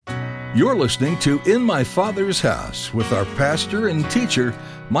You're listening to In My Father's House with our pastor and teacher,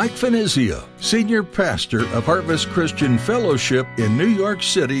 Mike Finizio, senior pastor of Harvest Christian Fellowship in New York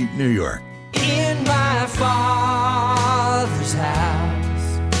City, New York. In my Father's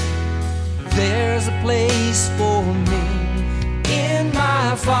house, there's a place for me. In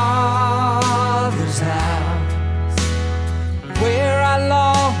my Father's house, where I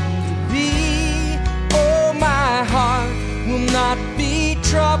long to be. Oh, my heart will not be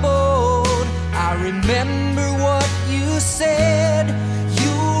troubled. I remember what you said.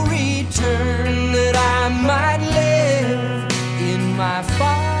 You'll return that I might live in my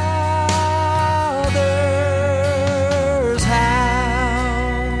Father's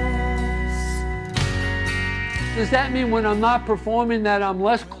house. Does that mean when I'm not performing that I'm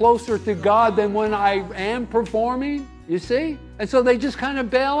less closer to God than when I am performing? You see? And so they just kind of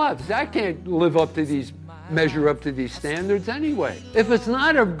bail out. I can't measure up to these standards anyway. If it's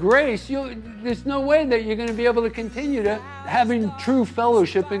not of grace, there's no way that you're going to be able to continue to having true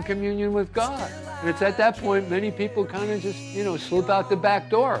fellowship and communion with God. And it's at that point many people kind of just, slip out the back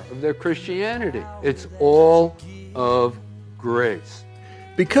door of their Christianity. It's all of grace.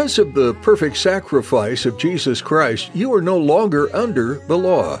 Because of the perfect sacrifice of Jesus Christ, you are no longer under the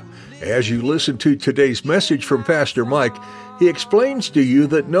law. As you listen to today's message from Pastor Mike, he explains to you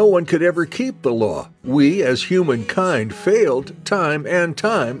that no one could ever keep the law. We, as humankind, failed time and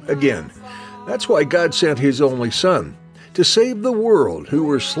time again. That's why God sent His only Son, to save the world who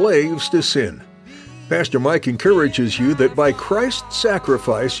were slaves to sin. Pastor Mike encourages you that by Christ's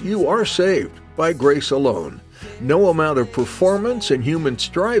sacrifice, you are saved by grace alone. No amount of performance and human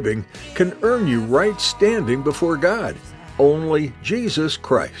striving can earn you right standing before God. Only Jesus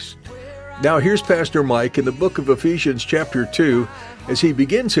Christ. Now here's Pastor Mike in the book of Ephesians chapter 2 as he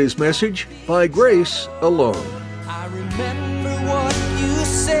begins his message, By Grace Alone. I remember what you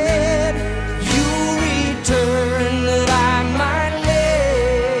said. You return that I might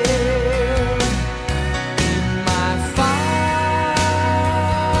live in my Father's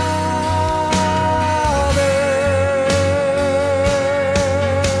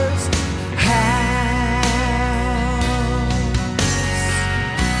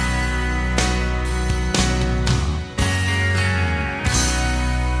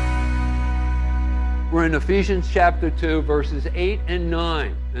We're in Ephesians chapter 2, verses 8 and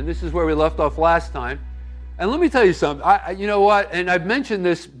 9. And this is where we left off last time. And let me tell you something. You know what? And I've mentioned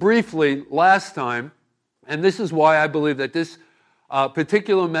this briefly last time. And this is why I believe that this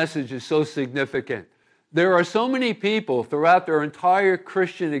particular message is so significant. There are so many people throughout their entire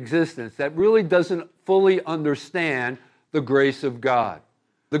Christian existence that really doesn't fully understand the grace of God.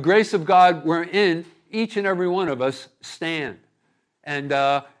 The grace of God wherein each and every one of us stand. And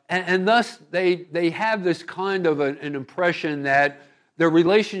thus, they have this kind of an impression that their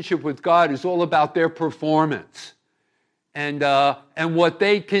relationship with God is all about their performance and what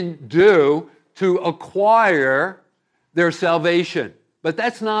they can do to acquire their salvation. But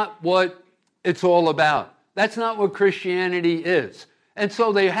that's not what it's all about. That's not what Christianity is. And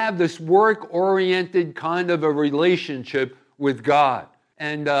so they have this work-oriented kind of a relationship with God.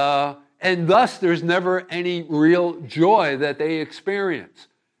 And thus, there's never any real joy that they experience.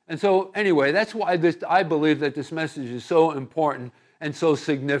 And so, anyway, that's why I believe that this message is so important and so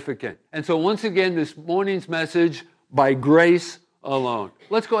significant. And so, once again, this morning's message, by grace alone.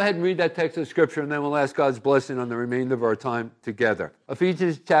 Let's go ahead and read that text of Scripture, and then we'll ask God's blessing on the remainder of our time together.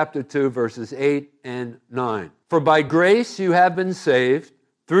 Ephesians chapter 2, verses 8 and 9. For by grace you have been saved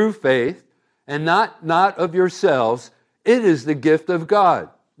through faith, and not of yourselves. It is the gift of God,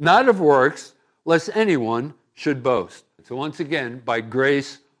 not of works, lest anyone should boast. So once again, by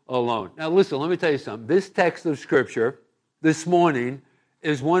grace alone. Now listen, let me tell you something. This text of Scripture this morning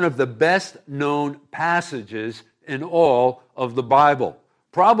is one of the best known passages in all of the Bible.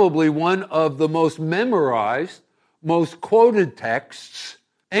 Probably one of the most memorized, most quoted texts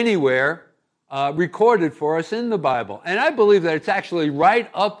anywhere recorded for us in the Bible. And I believe that it's actually right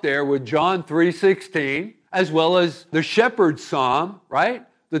up there with John 3:16, as well as the Shepherd's Psalm, right?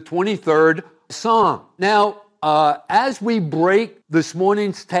 The 23rd Psalm. Now, as we break this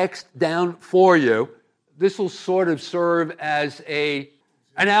morning's text down for you, this will sort of serve as an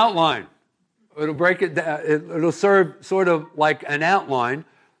outline. It'll break it down. It'll serve sort of like an outline.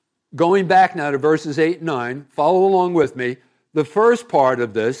 Going back now to verses 8 and 9, follow along with me. The first part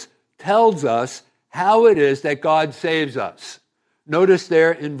of this tells us how it is that God saves us. Notice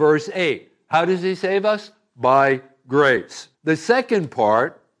there in verse 8, how does He save us? By grace. The second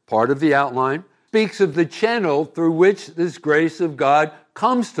part of the outline, speaks of the channel through which this grace of God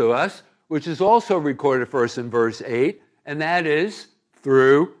comes to us, which is also recorded for us in verse 8, and that is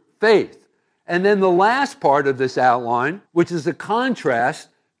through faith. And then the last part of this outline, which is a contrast,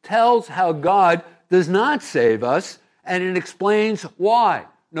 tells how God does not save us, and it explains why.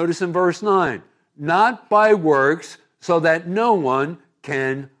 Notice in verse 9, not by works, so that no one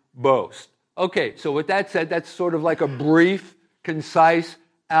can boast. Okay, so with that said, that's sort of like a brief, concise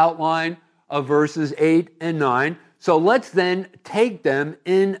outline of verses 8 and 9. So let's then take them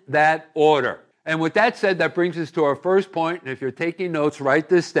in that order. And with that said, that brings us to our first point, and if you're taking notes, write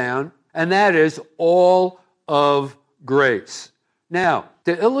this down, and that is all of grace. Now,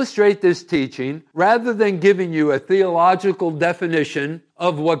 to illustrate this teaching, rather than giving you a theological definition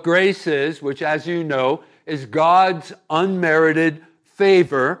of what grace is, which, as you know, is God's unmerited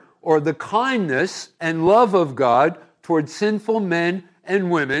favor or the kindness and love of God towards sinful men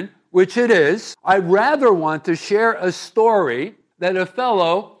and women, which it is, I rather want to share a story that a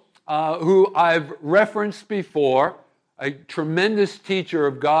fellow who I've referenced before, a tremendous teacher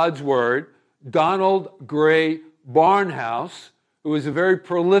of God's Word, Donald Gray Barnhouse, who was a very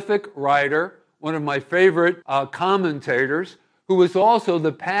prolific writer, one of my favorite commentators, who was also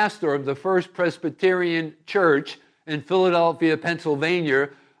the pastor of the First Presbyterian Church in Philadelphia, Pennsylvania,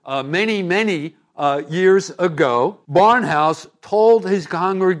 many years ago. Barnhouse told his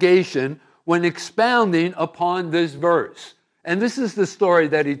congregation when expounding upon this verse. And this is the story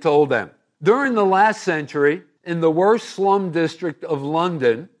that he told them. During the last century, in the worst slum district of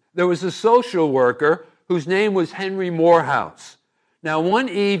London, there was a social worker whose name was Henry Morehouse. Now, one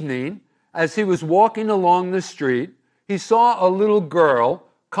evening, as he was walking along the street, he saw a little girl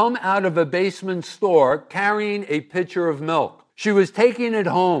come out of a basement store carrying a pitcher of milk. She was taking it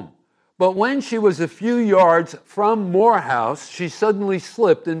home, but when she was a few yards from Morehouse, she suddenly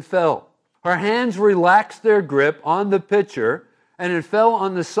slipped and fell. Her hands relaxed their grip on the pitcher, and it fell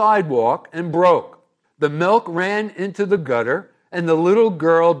on the sidewalk and broke. The milk ran into the gutter, and the little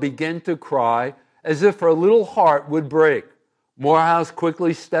girl began to cry as if her little heart would break. Morehouse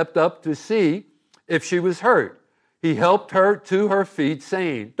quickly stepped up to see if she was hurt. He helped her to her feet,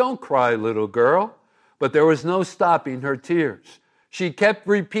 saying, "Don't cry, little girl." But there was no stopping her tears. She kept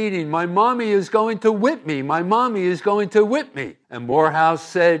repeating, "My mommy is going to whip me. My mommy is going to whip me." And Morehouse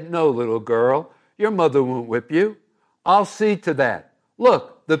said, "No, little girl, your mother won't whip you. I'll see to that.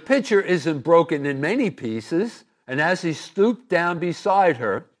 Look, the pitcher isn't broken in many pieces." And as he stooped down beside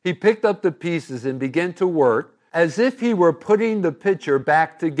her, he picked up the pieces and began to work as if he were putting the pitcher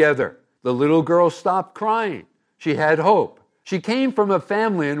back together. The little girl stopped crying. She had hope. She came from a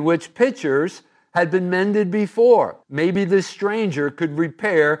family in which pitchers had been mended before. Maybe this stranger could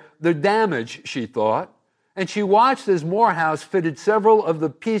repair the damage, she thought. And she watched as Morehouse fitted several of the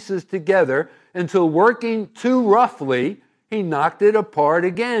pieces together until, working too roughly, he knocked it apart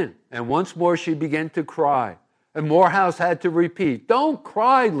again. And once more she began to cry. And Morehouse had to repeat, "Don't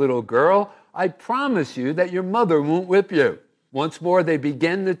cry, little girl. I promise you that your mother won't whip you." Once more they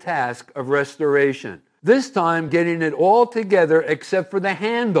began the task of restoration, this time getting it all together except for the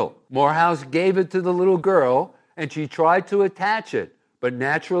handle. Morehouse gave it to the little girl, and she tried to attach it, but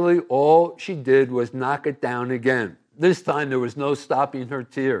naturally all she did was knock it down again. This time there was no stopping her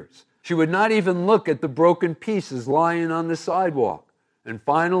tears. She would not even look at the broken pieces lying on the sidewalk. And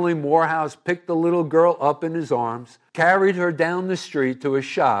finally, Morehouse picked the little girl up in his arms, carried her down the street to a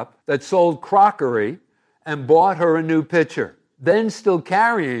shop that sold crockery, and bought her a new pitcher. Then, still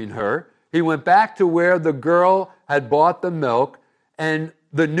carrying her, he went back to where the girl had bought the milk and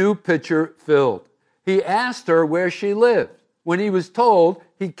the new pitcher filled. He asked her where she lived. When he was told,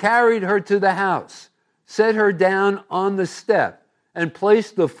 he carried her to the house, set her down on the step, and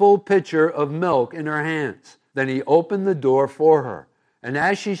placed the full pitcher of milk in her hands. Then he opened the door for her. And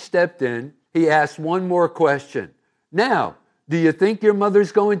as she stepped in, he asked one more question. "Now, do you think your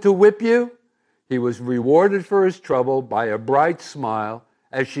mother's going to whip you?" He was rewarded for his trouble by a bright smile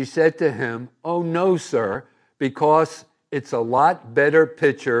as she said to him, "Oh, no, sir, because it's a lot better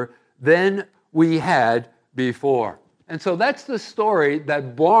pitcher than we had before." And so that's the story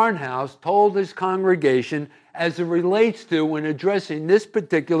that Barnhouse told his congregation as it relates to when addressing this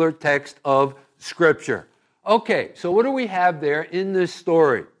particular text of Scripture. Okay, so what do we have there in this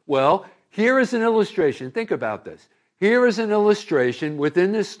story? Well, here is an illustration. Think about this. Here is an illustration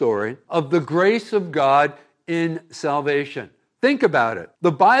within this story of the grace of God in salvation. Think about it.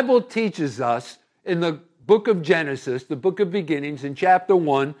 The Bible teaches us in the book of Genesis, the book of beginnings, in chapter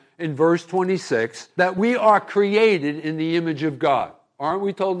 1, in verse 26, that we are created in the image of God. Aren't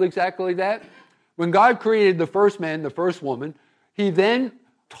we told exactly that? When God created the first man, the first woman, he then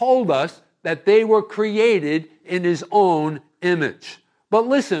told us that they were created in his own image. But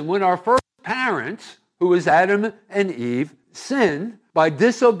listen, when our first parents, who was Adam and Eve, sinned, by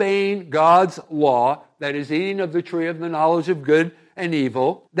disobeying God's law, that is, eating of the tree of the knowledge of good and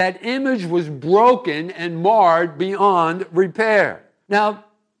evil, that image was broken and marred beyond repair. Now,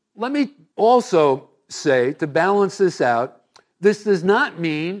 let me also say, to balance this out, this does not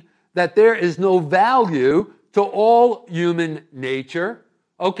mean that there is no value to all human nature.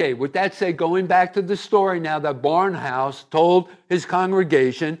 Okay, with that said, going back to the story now that Barnhouse told his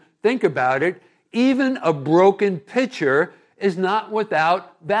congregation, think about it, even a broken pitcher is not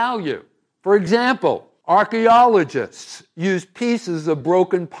without value. For example, archaeologists use pieces of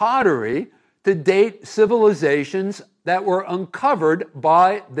broken pottery to date civilizations that were uncovered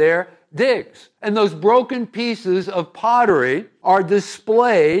by their digs. And those broken pieces of pottery are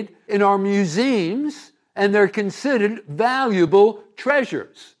displayed in our museums, and they're considered valuable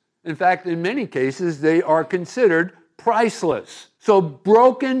treasures. In fact, in many cases, they are considered priceless. So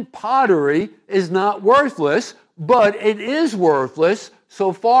broken pottery is not worthless, but it is worthless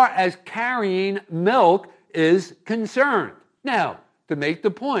so far as carrying milk is concerned. Now, to make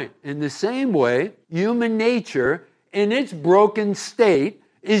the point, in the same way, human nature in its broken state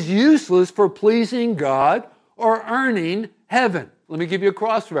is useless for pleasing God or earning heaven. Let me give you a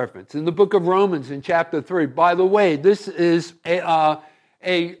cross-reference. In the book of Romans in chapter 3, by the way, this is a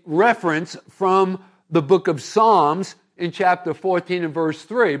reference from the book of Psalms in chapter 14 and verse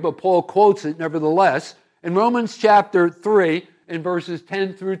 3, but Paul quotes it nevertheless. In Romans chapter 3, in verses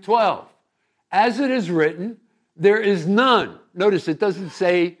 10 through 12, as it is written, there is none. Notice it doesn't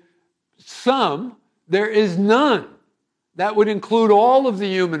say some, there is none. That would include all of the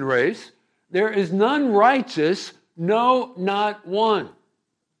human race. There is none righteous, no, not one.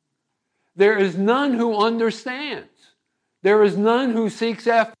 There is none who understands. There is none who seeks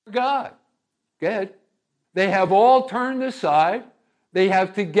after God. Go ahead. They have all turned aside. They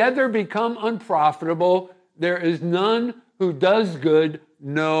have together become unprofitable. There is none who does good,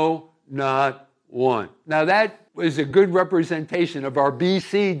 no, not one. Now that is a good representation of our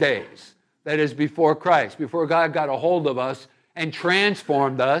BC days. That is before Christ, before God got a hold of us and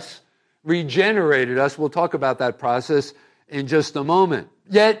transformed us, regenerated us. We'll talk about that process in just a moment.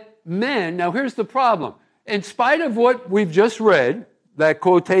 Yet men, now here's the problem. In spite of what we've just read, that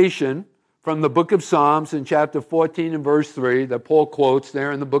quotation from the book of Psalms in chapter 14 and verse 3 that Paul quotes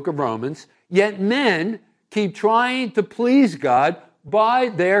there in the book of Romans, yet men keep trying to please God by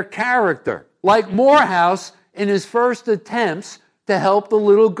their character. Like Morehouse in his first attempts to help the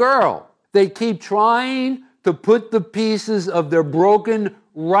little girl. They keep trying to put the pieces of their broken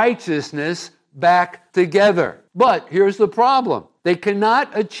righteousness back together. But here's the problem. They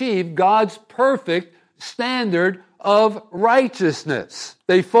cannot achieve God's perfect standard of righteousness.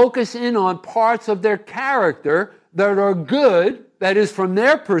 They focus in on parts of their character that are good, that is from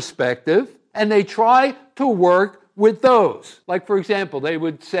their perspective, and they try to work with those. Like, for example, they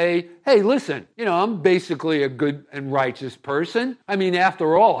would say, hey, listen, I'm basically a good and righteous person. I mean,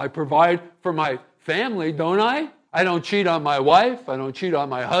 after all, I provide for my family, don't I? I don't cheat on my wife. I don't cheat on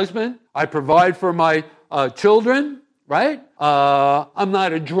my husband. I provide for my children, right? I'm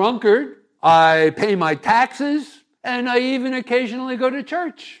not a drunkard. I pay my taxes. And I even occasionally go to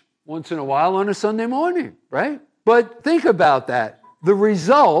church once in a while on a Sunday morning, right? But think about that. The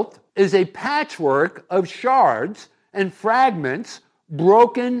result is a patchwork of shards and fragments,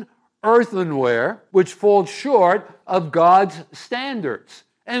 broken earthenware, which falls short of God's standards.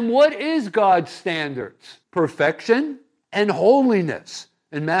 And what is God's standards? Perfection and holiness.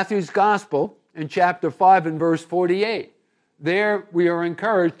 In Matthew's Gospel, in chapter 5 and verse 48, there we are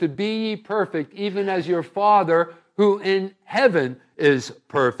encouraged to be ye perfect, even as your Father who in heaven is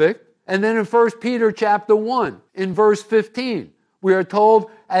perfect. And then in 1 Peter chapter 1, in verse 15, we are told,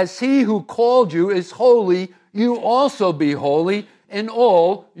 as he who called you is holy, you also be holy in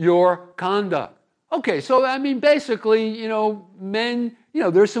all your conduct. Okay, so I mean, basically, men,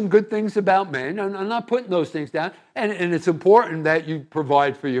 there's some good things about men. I'm not putting those things down. And it's important that you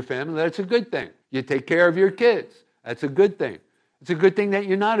provide for your family. That's a good thing. You take care of your kids. That's a good thing. It's a good thing that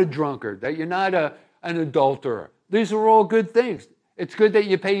you're not a drunkard, that you're not an adulterer. These are all good things. It's good that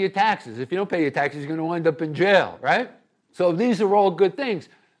you pay your taxes. If you don't pay your taxes, you're going to wind up in jail, right? So these are all good things.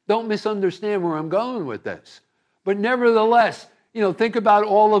 Don't misunderstand where I'm going with this. But nevertheless, think about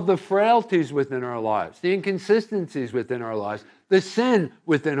all of the frailties within our lives, the inconsistencies within our lives, the sin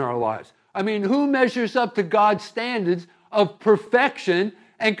within our lives. I mean, who measures up to God's standards of perfection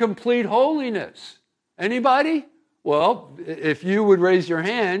and complete holiness? Anybody? Well, if you would raise your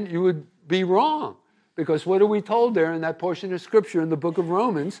hand, you would be wrong. Because what are we told there in that portion of Scripture in the book of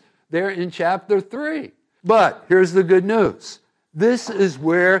Romans, there in chapter 3? But here's the good news. This is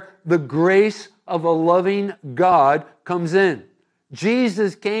where the grace of a loving God comes in.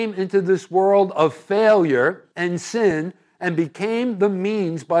 Jesus came into this world of failure and sin and became the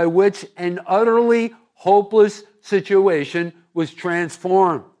means by which an utterly hopeless situation was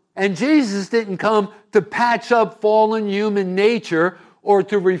transformed. And Jesus didn't come to patch up fallen human nature or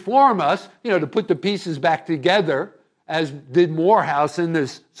to reform us, to put the pieces back together, as did Morehouse in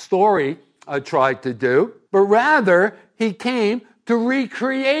this story tried to do. But rather, he came to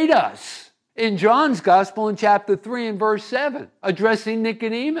recreate us. In John's Gospel in chapter 3 and verse 7, addressing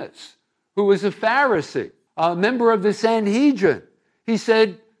Nicodemus, who was a Pharisee, a member of the Sanhedrin, he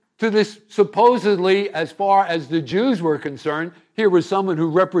said to this supposedly, as far as the Jews were concerned, here was someone who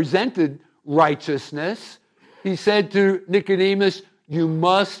represented righteousness. He said to Nicodemus, "You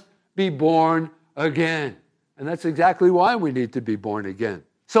must be born again." And that's exactly why we need to be born again.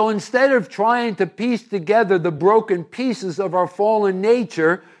 So instead of trying to piece together the broken pieces of our fallen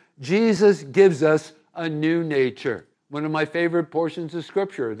nature, Jesus gives us a new nature. One of my favorite portions of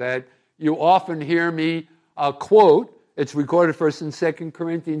Scripture that you often hear me quote, it's recorded for us in 2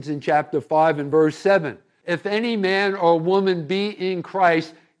 Corinthians in chapter 5 and verse 7. If any man or woman be in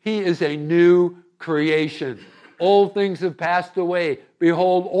Christ, he is a new creation. Old things have passed away.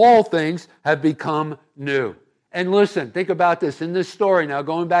 Behold, all things have become new. And listen, think about this. In this story, now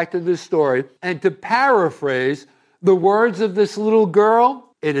going back to this story, and to paraphrase the words of this little girl,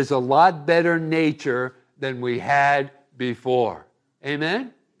 it is a lot better nature than we had before.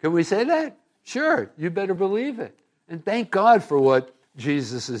 Amen? Can we say that? Sure, you better believe it. And thank God for what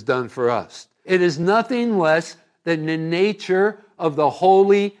Jesus has done for us. It is nothing less than the nature of the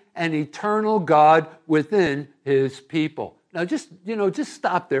holy and eternal God within his people. Now just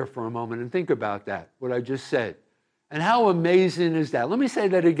stop there for a moment and think about that, what I just said. And how amazing is that? Let me say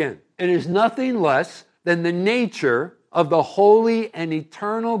that again. It is nothing less than the nature of the holy and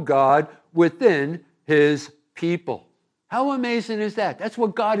eternal God within his people. How amazing is that? That's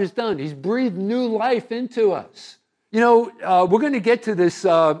what God has done. He's breathed new life into us. We're going to get to this,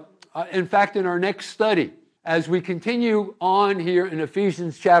 in fact, in our next study. As we continue on here in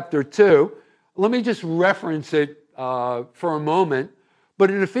Ephesians chapter 2, let me just reference it for a moment.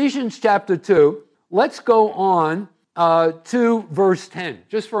 But in Ephesians chapter 2, let's go on to verse 10,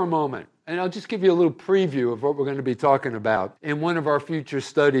 just for a moment. And I'll just give you a little preview of what we're going to be talking about in one of our future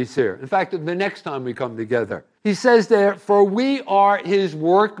studies here. In fact, the next time we come together. He says there, "For we are his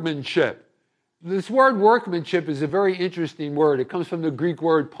workmanship." This word workmanship is a very interesting word. It comes from the Greek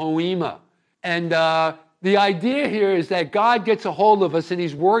word poema. And the idea here is that God gets a hold of us and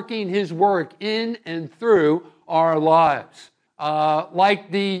he's working his work in and through our lives.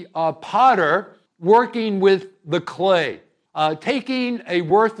 Like the potter working with the clay. Taking a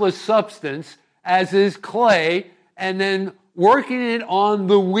worthless substance as is clay and then working it on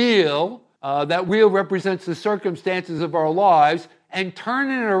the wheel, that wheel represents the circumstances of our lives, and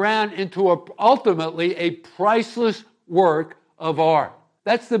turning it around into ultimately a priceless work of art.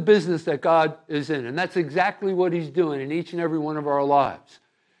 That's the business that God is in, and that's exactly what he's doing in each and every one of our lives.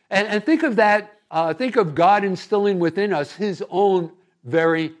 And think of that, think of God instilling within us his own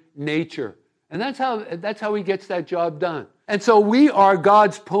very nature. And that's how he gets that job done. And so we are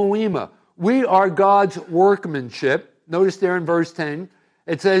God's poema. We are God's workmanship. Notice there in verse 10,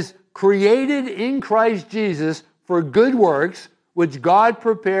 it says, created in Christ Jesus for good works, which God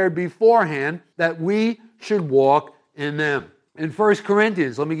prepared beforehand that we should walk in them. In 1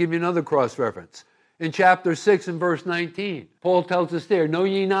 Corinthians, let me give you another cross-reference. In chapter 6 and verse 19, Paul tells us there, know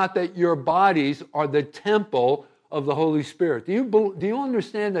ye not that your bodies are the temple of the Holy Spirit? Do you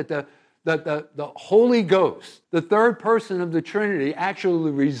understand that the Holy Ghost, the third person of the Trinity,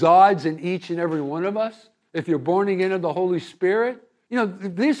 actually resides in each and every one of us? If you're born again of the Holy Spirit,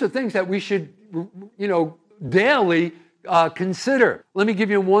 these are things that we should, daily consider. Let me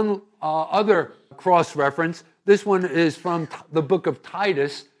give you one other cross-reference. This one is from the book of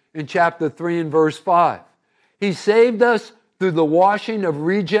Titus in chapter 3 and verse 5. He saved us through the washing of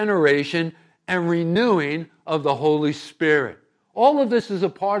regeneration and renewing of the Holy Spirit. All of this is a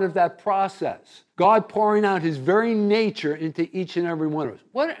part of that process. God pouring out his very nature into each and every one of us.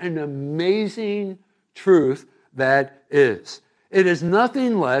 What an amazing truth that is. It is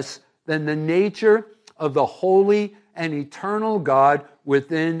nothing less than the nature of the holy and eternal God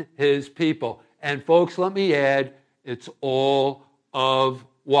within his people. And folks, let me add, it's all of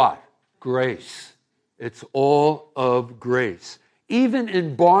what? Grace. It's all of grace. Even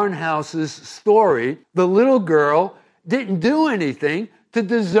in Barnhouse's story, the little girl didn't do anything to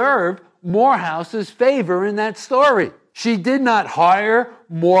deserve Morehouse's favor in that story. She did not hire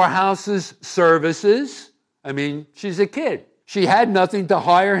Morehouse's services. I mean, she's a kid. She had nothing to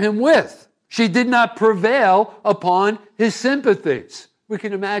hire him with. She did not prevail upon his sympathies. We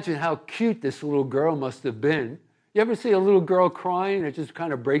can imagine how cute this little girl must have been. You ever see a little girl crying? It just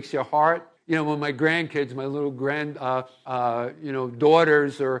kind of breaks your heart. You know, when my grandkids, my little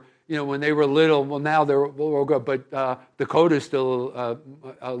daughters, or when they were little. Well, now they're all grown, but Dakota's still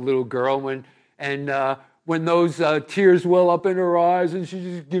a little girl. When those tears well up in her eyes, and she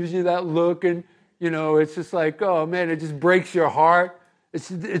just gives you that look, and it's just like, oh man, it just breaks your heart.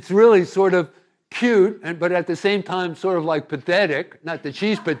 It's really sort of cute, but at the same time, sort of like pathetic. Not that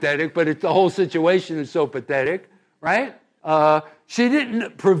she's pathetic, but the whole situation is so pathetic, right? She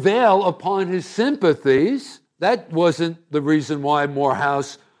didn't prevail upon his sympathies. That wasn't the reason why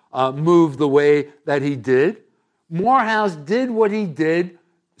Morehouse moved the way that he did. Morehouse did what he did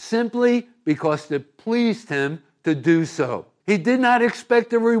simply because it pleased him to do so. He did not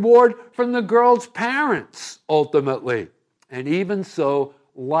expect a reward from the girl's parents, ultimately. And even so,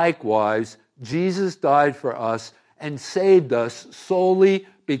 likewise, Jesus died for us and saved us solely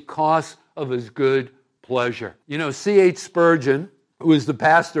because of his good pleasure. C.H. Spurgeon, who was the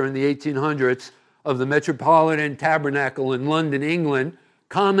pastor in the 1800s of the Metropolitan Tabernacle in London, England,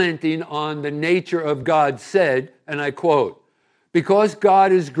 commenting on the nature of God, said, and I quote, "Because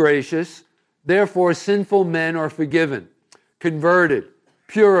God is gracious, therefore sinful men are forgiven, converted,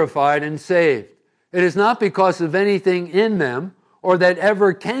 purified, and saved. It is not because of anything in them, or that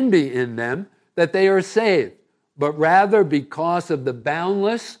ever can be in them, that they are saved, but rather because of the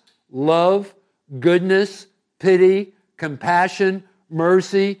boundless love, goodness, pity, compassion,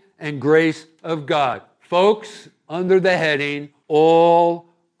 mercy, and grace of God." Folks, under the heading, all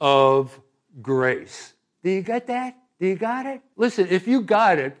of grace. Do you get that? Do you got it? Listen, if you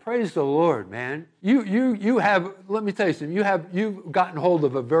got it, praise the Lord, man. You have, let me tell you something, you've gotten hold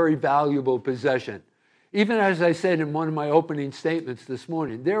of a very valuable possession. Even as I said in one of my opening statements this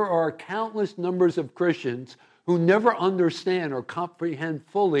morning, there are countless numbers of Christians who never understand or comprehend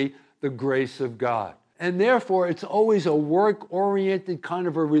fully the grace of God. And therefore, it's always a work-oriented kind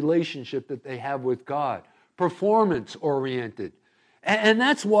of a relationship that they have with God, performance-oriented. And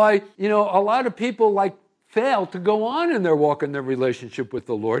that's why, a lot of people fail to go on in their walk in their relationship with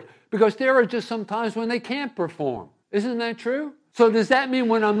the Lord, because there are just some times when they can't perform. Isn't that true? So does that mean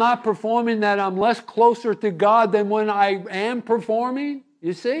when I'm not performing that I'm less closer to God than when I am performing?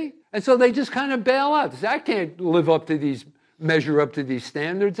 You see? And so they just kind of bail out. They say, I can't measure up to these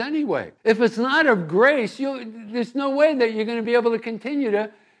standards anyway. If it's not of grace, there's no way that you're going to be able to continue to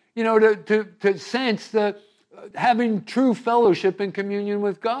sense the having true fellowship and communion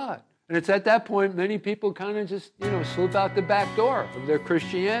with God. And it's at that point many people kind of just, slip out the back door of their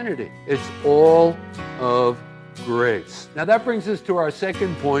Christianity. It's all of grace. Now that brings us to our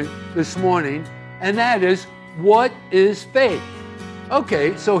second point this morning, and that is, what is faith?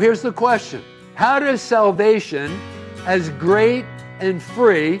 Okay, so here's the question. How does salvation, as great and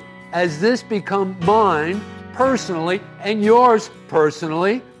free as this, become mine personally and yours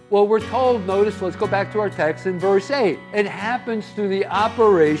personally? Well, we're told, notice, let's go back to our text in verse 8. It happens through the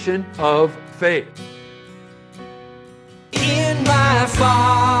operation of faith. In my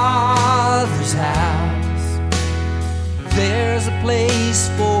Father's house, there's a place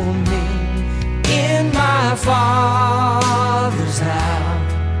for me. In my Father's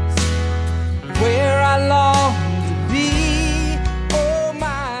house, where I long to be. Oh,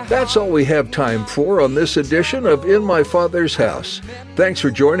 my. That's all we have time for on this edition of In My Father's House. Thanks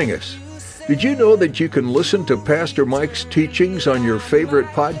for joining us. Did you know that you can listen to Pastor Mike's teachings on your favorite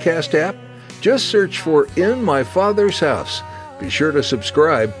podcast app? Just search for In My Father's House. Be sure to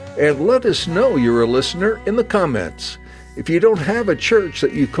subscribe and let us know you're a listener in the comments. If you don't have a church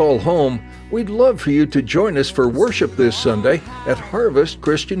that you call home, we'd love for you to join us for worship this Sunday at Harvest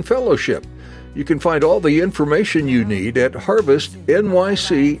Christian Fellowship. You can find all the information you need at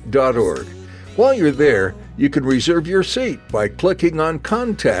harvestnyc.org. While you're there, you can reserve your seat by clicking on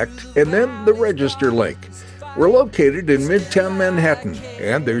Contact and then the Register link. We're located in Midtown Manhattan,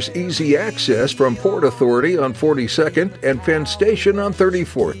 and there's easy access from Port Authority on 42nd and Penn Station on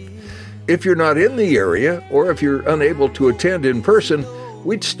 34th. If you're not in the area, or if you're unable to attend in person,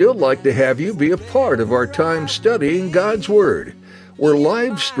 we'd still like to have you be a part of our time studying God's Word. We're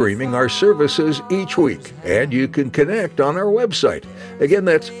live streaming our services each week, and you can connect on our website. Again,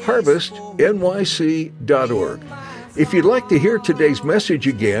 that's harvestnyc.org. If you'd like to hear today's message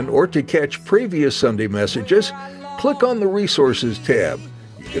again or to catch previous Sunday messages, click on the Resources tab.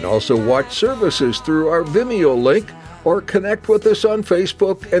 You can also watch services through our Vimeo link or connect with us on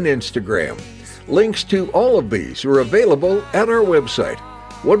Facebook and Instagram. Links to all of these are available at our website.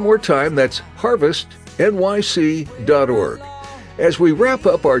 One more time, that's harvestnyc.org. As we wrap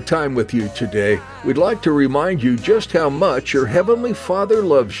up our time with you today, we'd like to remind you just how much your Heavenly Father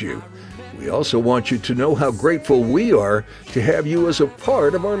loves you. We also want you to know how grateful we are to have you as a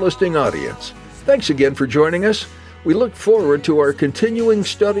part of our listening audience. Thanks again for joining us. We look forward to our continuing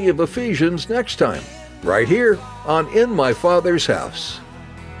study of Ephesians next time, right here on In My Father's House.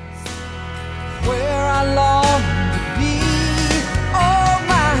 Where I long to be, oh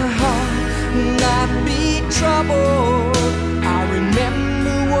my heart, not be troubled. I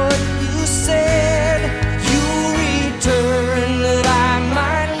remember what you said.